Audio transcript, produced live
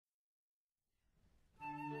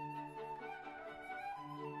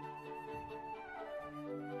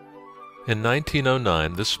In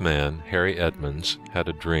 1909, this man, Harry Edmonds, had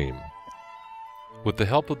a dream. With the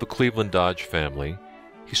help of the Cleveland Dodge family,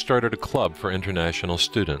 he started a club for international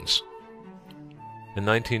students. In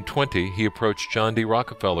 1920, he approached John D.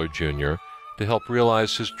 Rockefeller, Jr. to help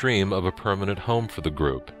realize his dream of a permanent home for the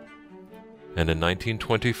group. And in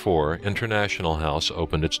 1924, International House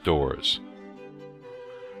opened its doors.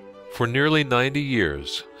 For nearly 90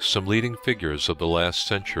 years, some leading figures of the last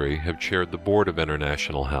century have chaired the board of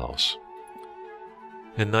International House.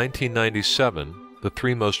 In 1997, the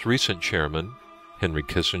three most recent chairmen, Henry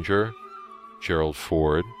Kissinger, Gerald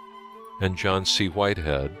Ford, and John C.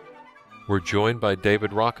 Whitehead, were joined by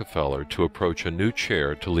David Rockefeller to approach a new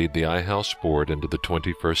chair to lead the I-House board into the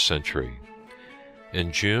 21st century.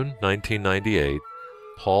 In June 1998,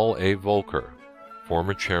 Paul A. Volcker,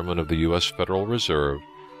 former chairman of the U.S. Federal Reserve,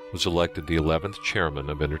 was elected the 11th chairman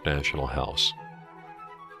of International House.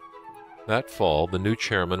 That fall, the new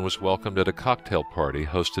chairman was welcomed at a cocktail party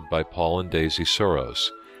hosted by Paul and Daisy Soros,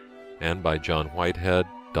 and by John Whitehead,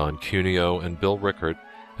 Don Cuneo, and Bill Rickert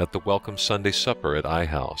at the Welcome Sunday Supper at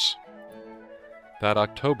I-House. That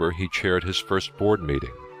October, he chaired his first board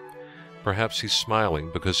meeting. Perhaps he's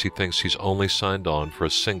smiling because he thinks he's only signed on for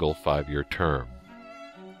a single 5-year term.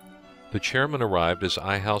 The chairman arrived as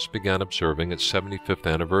I-House began observing its 75th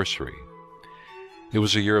anniversary. It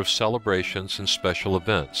was a year of celebrations and special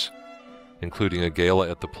events, including a gala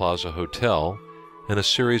at the Plaza Hotel and a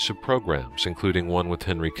series of programs, including one with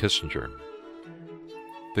Henry Kissinger.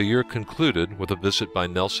 The year concluded with a visit by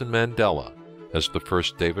Nelson Mandela as the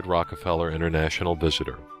first David Rockefeller International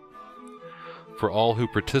visitor. For all who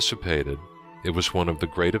participated, it was one of the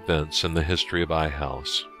great events in the history of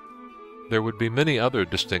I-House. There would be many other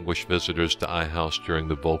distinguished visitors to I-House during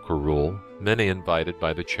the Volcker rule, many invited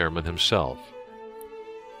by the chairman himself.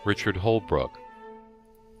 Richard Holbrooke,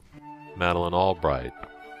 Madeleine Albright,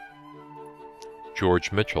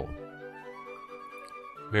 George Mitchell,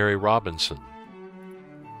 Mary Robinson,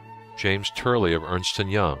 James Turley of Ernst &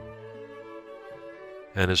 Young,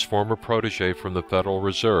 and his former protege from the Federal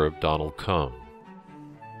Reserve, Donald Cohn.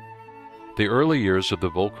 The early years of the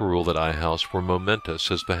Volcker rule at I-House were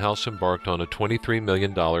momentous as the House embarked on a $23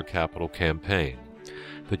 million capital campaign.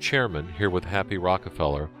 The chairman, here with Happy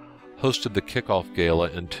Rockefeller, hosted the kickoff gala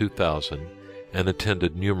in 2000 and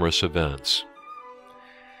attended numerous events.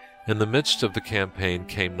 In the midst of the campaign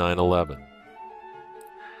came 9/11.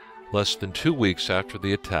 Less than 2 weeks after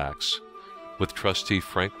the attacks, with trustee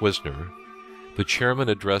Frank Wisner, the chairman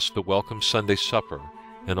addressed the Welcome Sunday Supper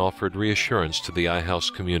and offered reassurance to the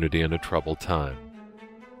I-House community in a troubled time.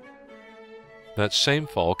 That same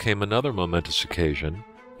fall came another momentous occasion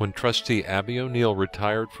when trustee Abby O'Neill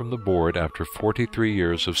retired from the board after 43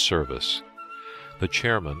 years of service. The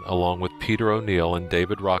chairman, along with Peter O'Neill and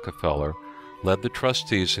David Rockefeller, led the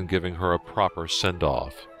trustees in giving her a proper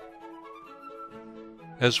send-off.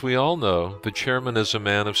 As we all know, the chairman is a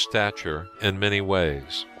man of stature in many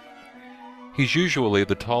ways. He's usually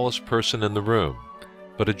the tallest person in the room,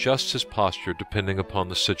 but adjusts his posture depending upon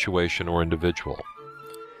the situation or individual.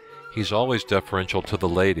 He's always deferential to the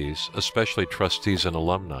ladies, especially trustees and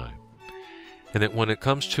alumni. And when it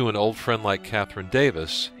comes to an old friend like Catherine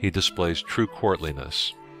Davis, he displays true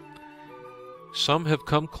courtliness. Some have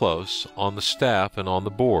come close, on the staff and on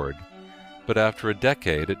the board, but after a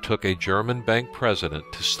decade it took a German bank president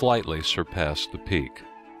to slightly surpass the peak.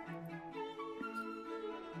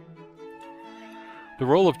 The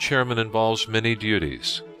role of chairman involves many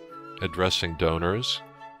duties: addressing donors,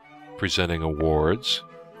 presenting awards,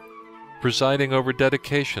 presiding over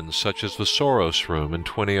dedications such as the Soros Room in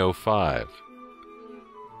 2005,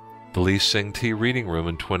 the Lee Sing-T Reading Room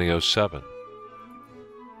in 2007,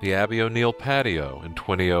 the Abby O'Neill Patio in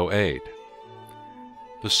 2008,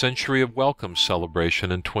 the Century of Welcome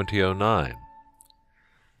celebration in 2009,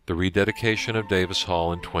 the rededication of Davis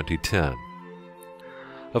Hall in 2010.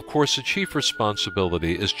 Of course, the chief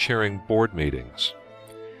responsibility is chairing board meetings.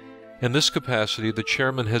 In this capacity, the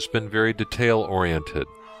chairman has been very detail-oriented,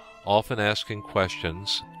 often asking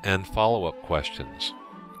questions and follow-up questions.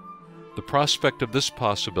 The prospect of this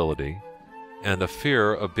possibility, and a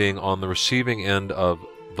fear of being on the receiving end of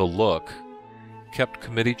the look, kept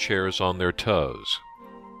committee chairs on their toes.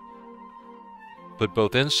 But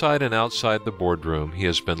both inside and outside the boardroom, he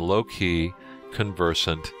has been low-key,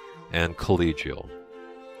 conversant, and collegial.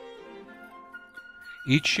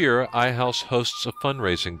 Each year, I-House hosts a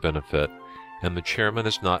fundraising benefit, and the chairman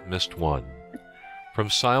has not missed one. From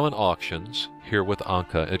silent auctions, here with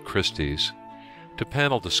Anka at Christie's, to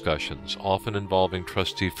panel discussions, often involving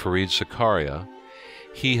trustee Fareed Zakaria,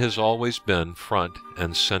 he has always been front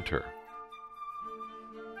and center.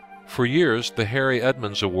 For years, the Harry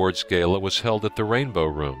Edmonds Awards Gala was held at the Rainbow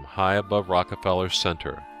Room, high above Rockefeller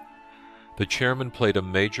Center. The chairman played a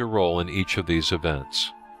major role in each of these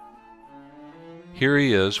events. Here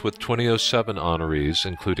he is with 2007 honorees,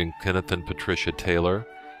 including Kenneth and Patricia Taylor,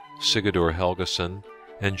 Sigurdur Helgason,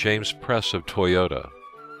 and James Press of Toyota,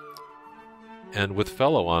 and with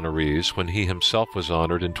fellow honorees when he himself was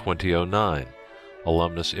honored in 2009,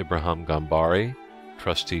 alumnus Ibrahim Gambari,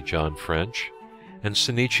 trustee John French, and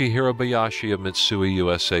Shinichi Hirabayashi of Mitsui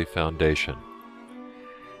USA Foundation.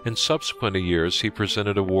 In subsequent years, he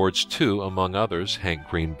presented awards to, among others, Hank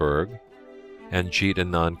Greenberg and Jeet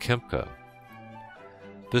Anand Kempka.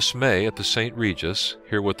 This May, at the St. Regis,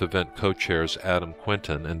 here with event co-chairs Adam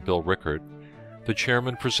Quinton and Bill Rickert, the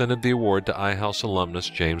chairman presented the award to iHouse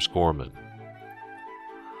alumnus James Gorman.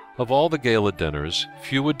 Of all the gala dinners,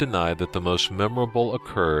 few would deny that the most memorable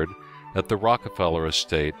occurred at the Rockefeller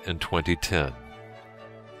Estate in 2010.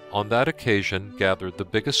 On that occasion gathered the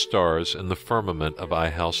biggest stars in the firmament of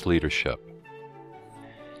iHouse leadership.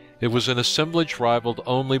 It was an assemblage rivaled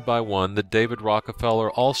only by one that David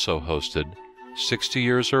Rockefeller also hosted 60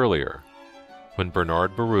 years earlier, when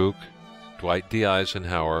Bernard Baruch, Dwight D.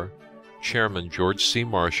 Eisenhower, Chairman George C.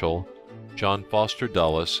 Marshall, John Foster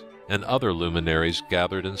Dulles, and other luminaries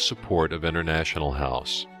gathered in support of International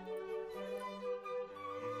House.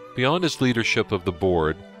 Beyond his leadership of the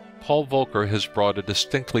board, Paul Volcker has brought a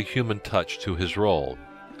distinctly human touch to his role.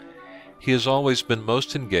 He has always been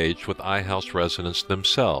most engaged with iHouse residents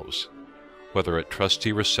themselves, whether at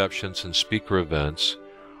trustee receptions and speaker events,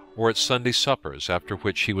 or at Sunday suppers, after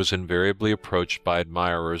which he was invariably approached by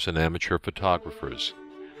admirers and amateur photographers.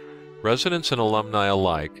 Residents and alumni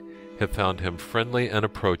alike have found him friendly and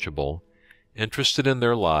approachable, interested in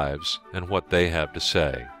their lives and what they have to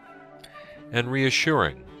say, and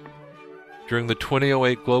reassuring. During the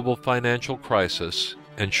 2008 global financial crisis,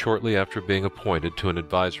 and shortly after being appointed to an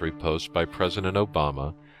advisory post by President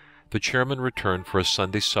Obama, the chairman returned for a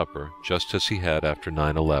Sunday supper just as he had after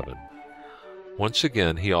 9/11. Once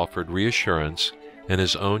again, he offered reassurance and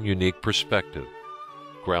his own unique perspective,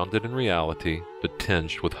 grounded in reality but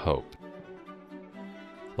tinged with hope.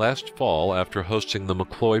 Last fall, after hosting the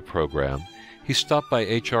McCloy program, he stopped by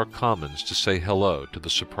HR Commons to say hello to the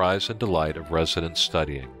surprise and delight of residents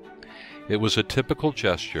studying. It was a typical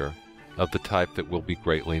gesture of the type that will be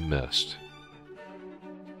greatly missed.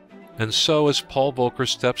 And so, as Paul Volcker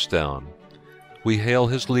steps down, we hail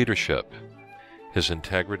his leadership, his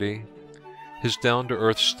integrity, his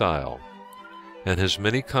down-to-earth style, and his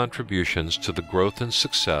many contributions to the growth and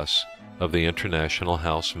success of the International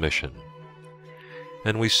House mission.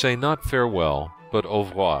 And we say not farewell, but au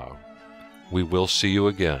revoir. We will see you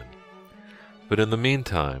again. But in the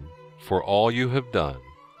meantime, for all you have done,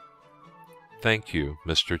 thank you,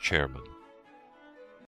 Mr. Chairman.